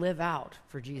means to live out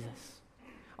for Jesus.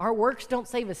 Our works don't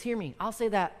save us. Hear me. I'll say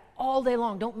that all day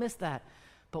long. Don't miss that.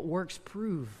 But works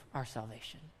prove our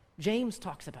salvation. James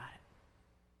talks about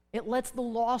it. It lets the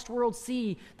lost world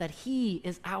see that he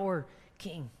is our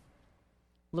king.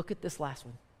 Look at this last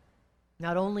one.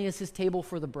 Not only is his table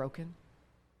for the broken,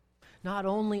 not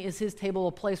only is his table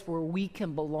a place where we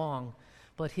can belong,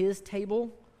 but his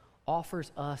table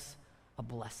offers us a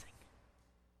blessing.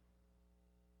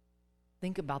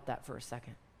 Think about that for a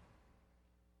second.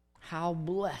 How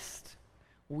blessed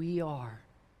we are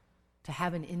to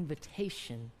have an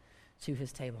invitation to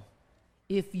his table.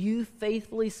 If you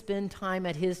faithfully spend time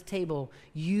at his table,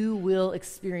 you will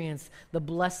experience the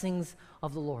blessings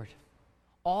of the Lord.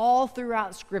 All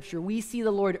throughout Scripture, we see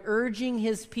the Lord urging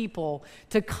his people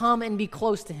to come and be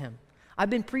close to him.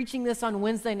 I've been preaching this on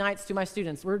Wednesday nights to my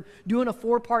students. We're doing a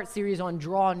 4-part series on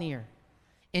draw near.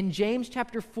 In James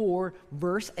chapter 4,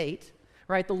 verse 8,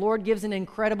 right, the Lord gives an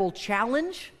incredible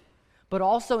challenge, but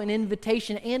also an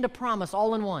invitation and a promise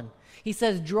all in one. He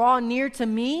says, draw near to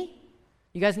me.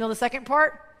 You guys know the second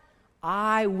part?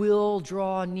 I will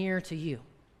draw near to you.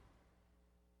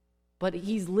 But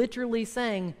he's literally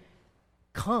saying,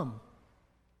 come,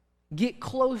 get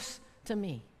close to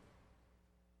me.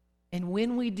 And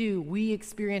when we do, we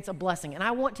experience a blessing. And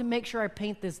I want to make sure I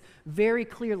paint this very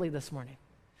clearly this morning.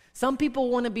 Some people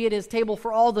want to be at his table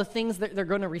for all the things that they're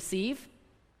going to receive,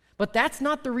 but that's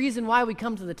not the reason why we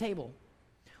come to the table.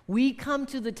 We come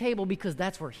to the table because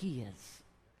that's where he is.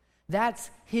 That's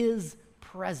his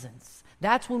presence.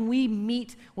 That's when we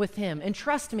meet with him. And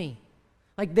trust me,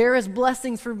 like there is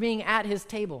blessings for being at his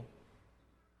table.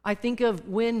 I think of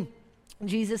when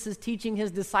Jesus is teaching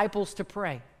his disciples to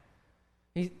pray.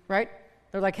 Right?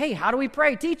 They're like, hey, how do we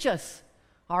pray? Teach us.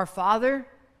 Our Father,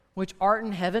 which art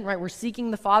in heaven, right? We're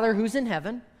seeking the Father who's in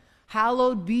heaven.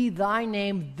 Hallowed be thy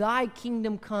name, thy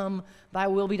kingdom come, thy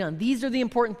will be done. These are the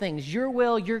important things. Your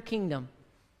will, your kingdom.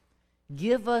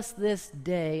 Give us this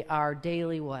day our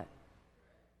daily what?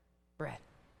 Bread.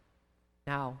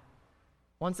 Now,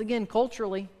 once again,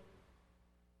 culturally,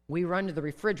 we run to the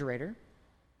refrigerator.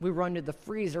 We run to the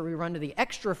freezer. We run to the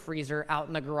extra freezer out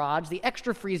in the garage, the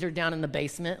extra freezer down in the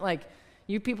basement. Like,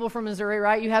 you people from Missouri,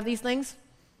 right? You have these things?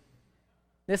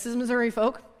 This is Missouri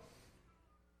folk.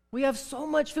 We have so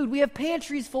much food. We have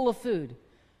pantries full of food.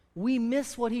 We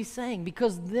miss what he's saying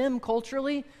because them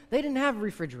culturally, they didn't have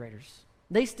refrigerators.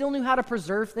 They still knew how to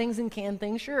preserve things and can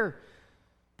things, sure.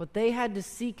 But they had to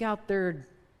seek out their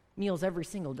meals every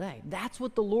single day. That's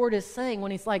what the Lord is saying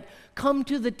when he's like, come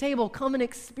to the table, come and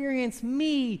experience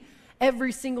me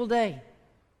every single day.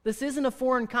 This isn't a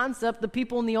foreign concept. The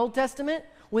people in the Old Testament,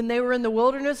 when they were in the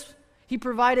wilderness, he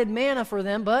provided manna for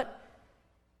them, but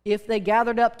if they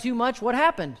gathered up too much, what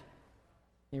happened?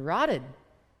 They rotted.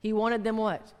 He wanted them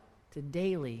what? To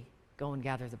daily go and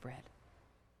gather the bread.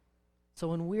 So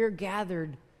when we're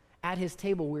gathered at his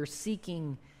table, we're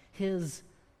seeking his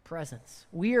presence.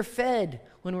 We are fed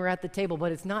when we're at the table,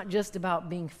 but it's not just about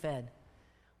being fed.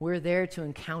 We're there to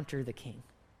encounter the King.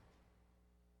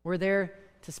 We're there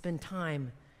to spend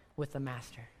time with the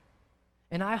Master.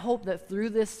 And I hope that through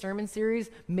this sermon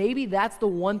series, maybe that's the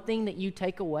one thing that you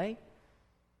take away,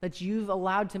 that you've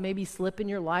allowed to maybe slip in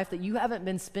your life, that you haven't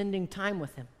been spending time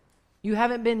with him. You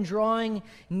haven't been drawing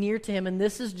near to him, and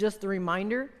this is just the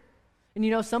reminder. And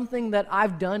you know, something that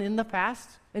I've done in the past,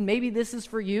 and maybe this is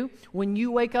for you, when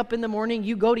you wake up in the morning,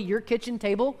 you go to your kitchen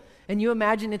table, and you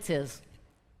imagine it's his.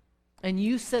 And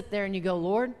you sit there and you go,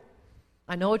 Lord,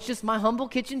 I know it's just my humble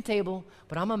kitchen table,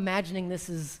 but I'm imagining this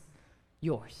is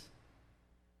yours.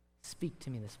 Speak to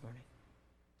me this morning.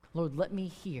 Lord, let me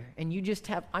hear. And you just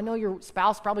have, I know your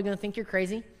spouse probably going to think you're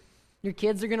crazy. Your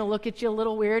kids are going to look at you a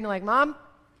little weird and like, Mom,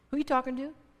 who are you talking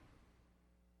to?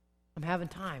 I'm having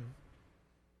time.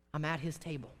 I'm at his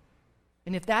table.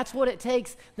 And if that's what it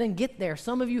takes, then get there.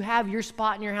 Some of you have your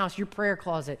spot in your house, your prayer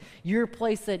closet, your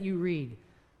place that you read.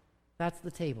 That's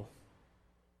the table.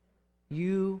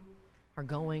 You are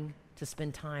going to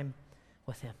spend time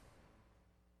with him.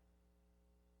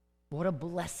 What a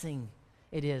blessing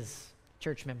it is,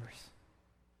 church members,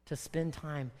 to spend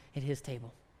time at his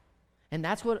table. And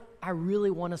that's what I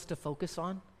really want us to focus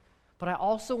on. But I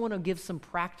also want to give some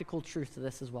practical truth to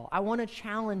this as well. I want to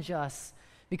challenge us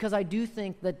because I do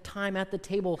think that time at the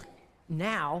table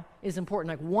now is important.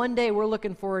 Like one day we're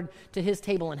looking forward to his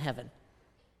table in heaven.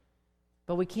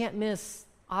 But we can't miss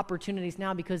opportunities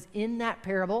now because in that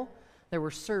parable, there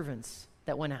were servants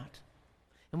that went out.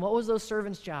 And what was those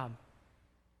servants' job?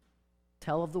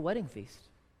 Tell of the wedding feast.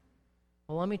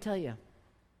 Well, let me tell you,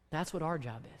 that's what our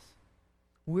job is.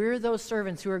 We're those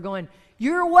servants who are going,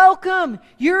 you're welcome,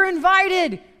 you're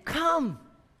invited, come.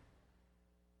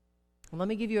 Well, let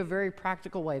me give you a very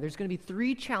practical way. There's going to be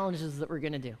 3 challenges that we're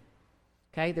going to do.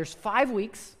 Okay, there's 5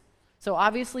 weeks, so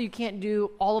obviously you can't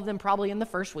do all of them probably in the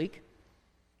first week.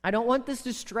 I don't want this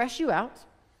to stress you out.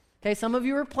 Okay, some of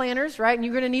you are planners, right, and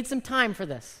you're going to need some time for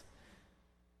this.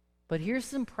 But here's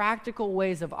some practical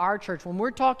ways of our church. When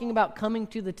we're talking about coming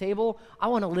to the table, I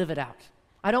want to live it out.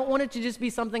 I don't want it to just be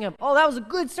something of, oh, that was a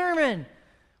good sermon.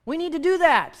 We need to do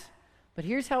that. But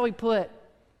here's how we put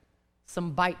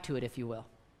some bite to it, if you will.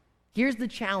 Here's the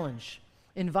challenge.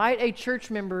 Invite a church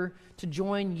member to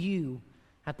join you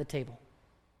at the table.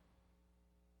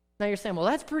 Now you're saying, well,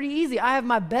 that's pretty easy. I have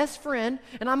my best friend,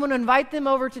 and I'm going to invite them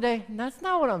over today. And that's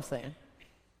not what I'm saying.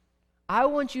 I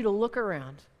want you to look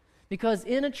around, because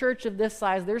in a church of this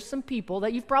size, there's some people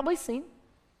that you've probably seen.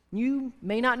 You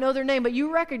may not know their name, but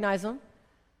you recognize them.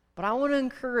 But I want to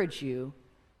encourage you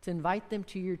to invite them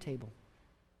to your table,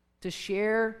 to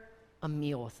share a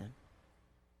meal with them.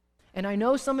 And I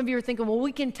know some of you are thinking, well,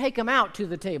 we can take them out to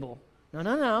the table.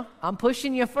 No. I'm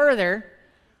pushing you further.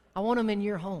 I want them in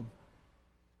your home,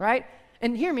 right?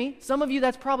 And hear me, some of you,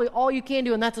 that's probably all you can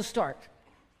do, and that's a start.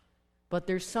 But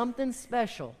there's something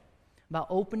special about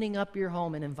opening up your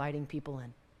home and inviting people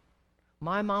in.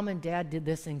 My mom and dad did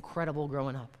this incredible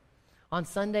growing up. On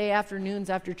Sunday afternoons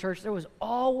after church, there was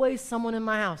always someone in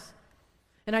my house.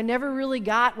 And I never really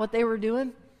got what they were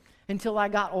doing until I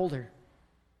got older.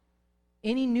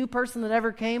 Any new person that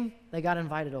ever came, they got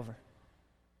invited over.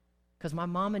 Because my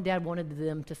mom and dad wanted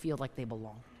them to feel like they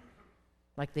belonged,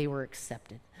 like they were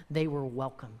accepted, they were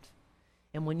welcomed.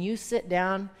 And when you sit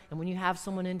down and when you have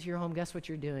someone into your home, guess what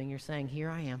you're doing? You're saying, here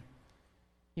I am.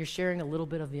 You're sharing a little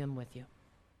bit of them with you.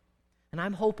 And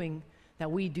I'm hoping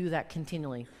that we do that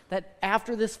continually, that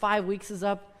after this 5 weeks is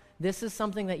up, this is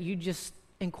something that you just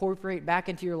incorporate back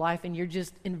into your life, and you're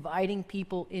just inviting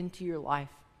people into your life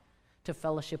to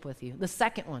fellowship with you. The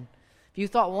second one, if you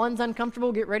thought one's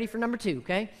uncomfortable, get ready for number 2,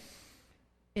 okay?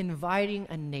 Inviting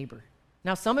a neighbor.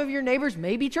 Now, some of your neighbors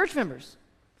may be church members.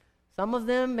 Some of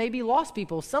them may be lost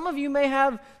people. Some of you may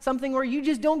have something where you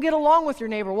just don't get along with your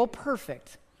neighbor. Well,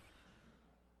 perfect.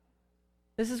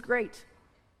 This is great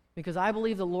because I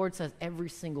believe the Lord says every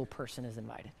single person is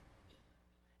invited.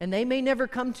 And they may never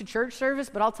come to church service,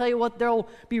 but I'll tell you what, they'll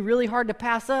be really hard to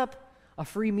pass up, a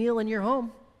free meal in your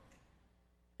home.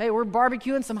 Hey, we're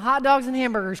barbecuing some hot dogs and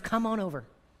hamburgers. Come on over.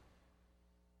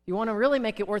 If you want to really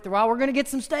make it worth the while, we're going to get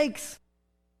some steaks.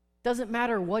 Doesn't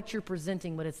matter what you're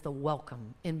presenting, but it's the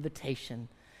welcome invitation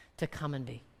to come and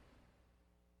be.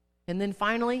 And then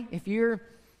finally, if you're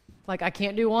like, I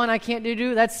can't do one, I can't do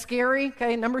two, that's scary.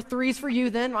 Okay, number 3 is for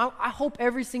you then. I hope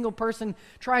every single person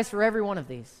tries for every one of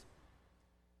these.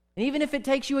 And even if it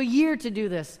takes you a year to do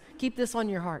this, keep this on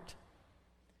your heart.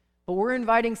 But we're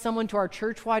inviting someone to our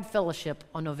church-wide fellowship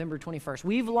on November 21st.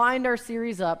 We've lined our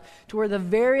series up to where the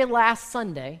very last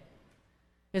Sunday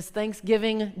is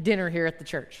Thanksgiving dinner here at the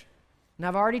church. And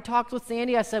I've already talked with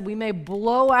Sandy. I said we may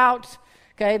blow out,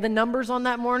 the numbers on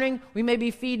that morning. We may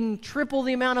be feeding triple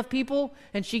the amount of people,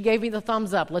 and she gave me the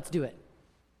thumbs up. Let's do it.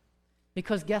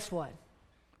 Because guess what?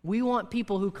 We want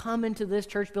people who come into this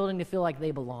church building to feel like they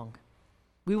belong.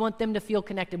 We want them to feel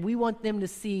connected. We want them to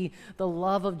see the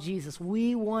love of Jesus.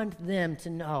 We want them to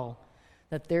know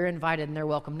that they're invited and they're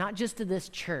welcome, not just to this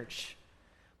church,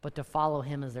 but to follow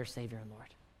him as their Savior and Lord.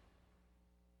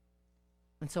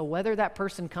 And so whether that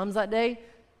person comes that day,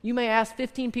 you may ask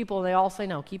 15 people and they all say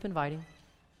no. Keep inviting.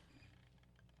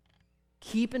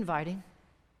 Keep inviting.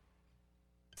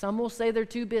 Some will say they're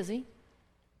too busy.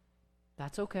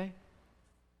 That's okay.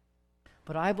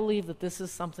 But I believe that this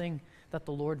is something that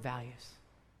the Lord values.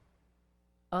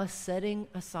 Us setting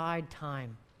aside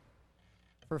time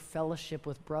for fellowship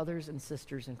with brothers and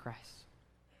sisters in Christ.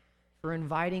 For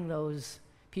inviting those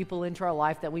people into our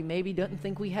life that we maybe didn't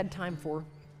think we had time for.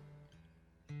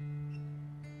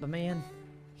 But man,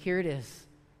 here it is.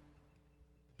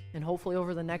 And hopefully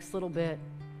over the next little bit,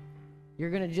 you're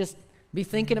going to just be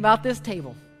thinking about this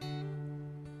table.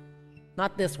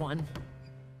 Not this one,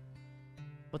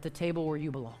 but the table where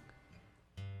you belong.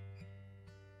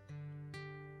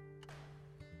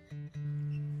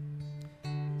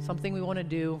 Something we want to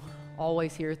do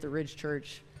always here at the Ridge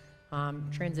Church,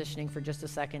 transitioning for just a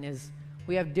second, is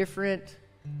we have different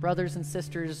brothers and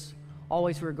sisters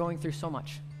always who are going through so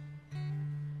much.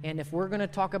 And if we're going to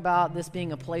talk about this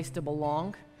being a place to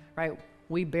belong, right,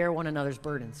 we bear one another's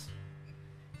burdens.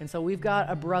 And so we've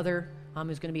got a brother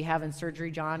who's going to be having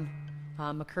surgery, John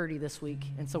McCurdy, this week.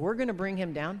 And so we're going to bring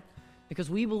him down because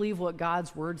we believe what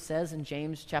God's word says in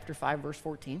James chapter 5, verse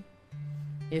 14.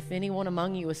 If anyone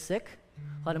among you is sick,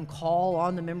 let him call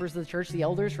on the members of the church, the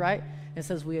elders, right? It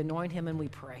says we anoint him and we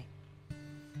pray.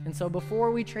 And so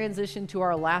before we transition to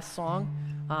our last song,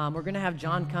 we're going to have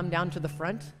John come down to the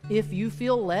front. If you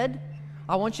feel led,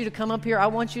 I want you to come up here. I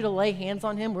want you to lay hands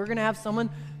on him. We're going to have someone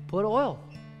put oil.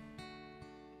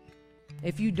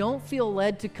 If you don't feel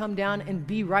led to come down and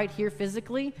be right here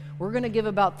physically, we're going to give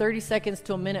about 30 seconds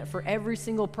to a minute for every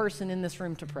single person in this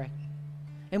room to pray.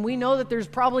 And we know that there's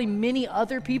probably many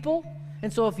other people.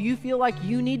 And so if you feel like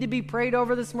you need to be prayed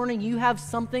over this morning, you have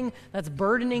something that's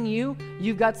burdening you,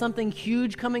 you've got something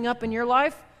huge coming up in your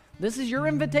life, this is your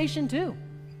invitation too.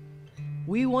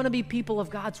 We want to be people of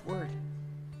God's word.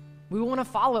 We want to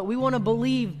follow it. We want to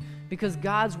believe because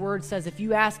God's word says, if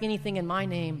you ask anything in my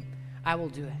name, I will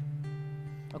do it.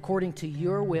 According to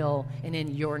your will and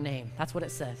in your name. That's what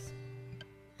it says.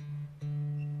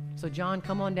 So John,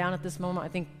 come on down at this moment. I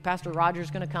think Pastor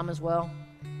Roger's going to come as well.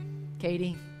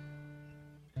 Katie.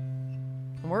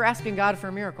 And we're asking God for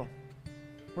a miracle.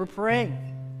 We're praying.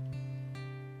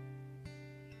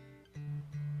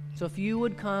 So if you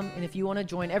would come and if you want to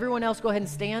join, everyone else go ahead and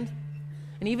stand.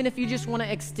 And even if you just want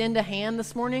to extend a hand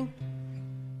this morning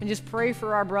and just pray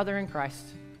for our brother in Christ.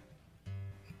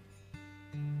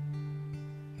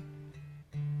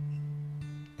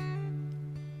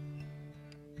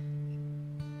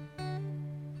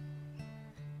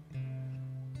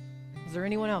 Is there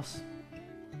anyone else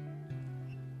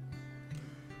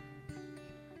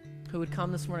who would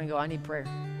come this morning and go, I need prayer?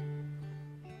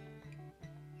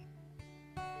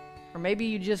 Or maybe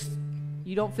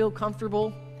you don't feel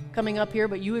comfortable coming up here,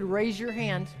 but you would raise your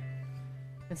hand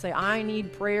and say, I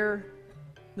need prayer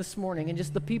this morning. And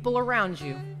just the people around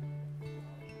you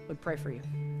would pray for you.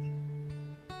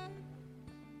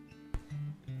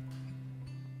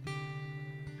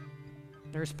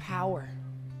 There's power.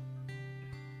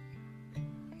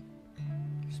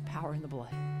 Power in the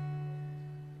blood.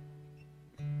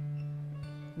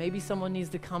 Maybe someone needs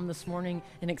to come this morning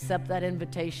and accept that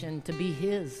invitation to be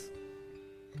His.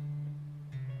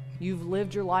 You've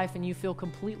lived your life and you feel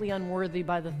completely unworthy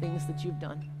by the things that you've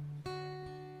done.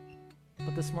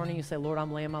 But this morning you say, Lord,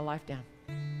 I'm laying my life down.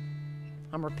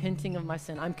 I'm repenting of my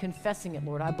sin. I'm confessing it,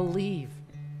 Lord. I believe,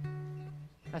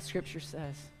 as Scripture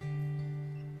says.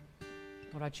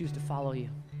 Lord, I choose to follow you.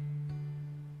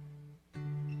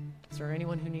 Is there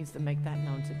anyone who needs to make that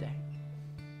known today?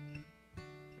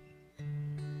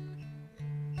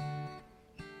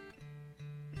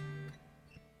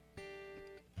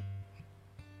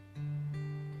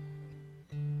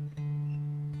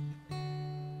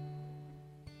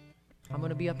 I'm going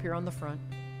to be up here on the front.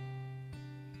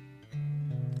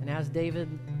 And as David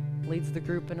leads the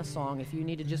group in a song, if you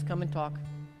need to just come and talk,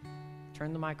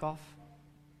 turn the mic off.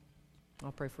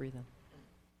 I'll pray for you then.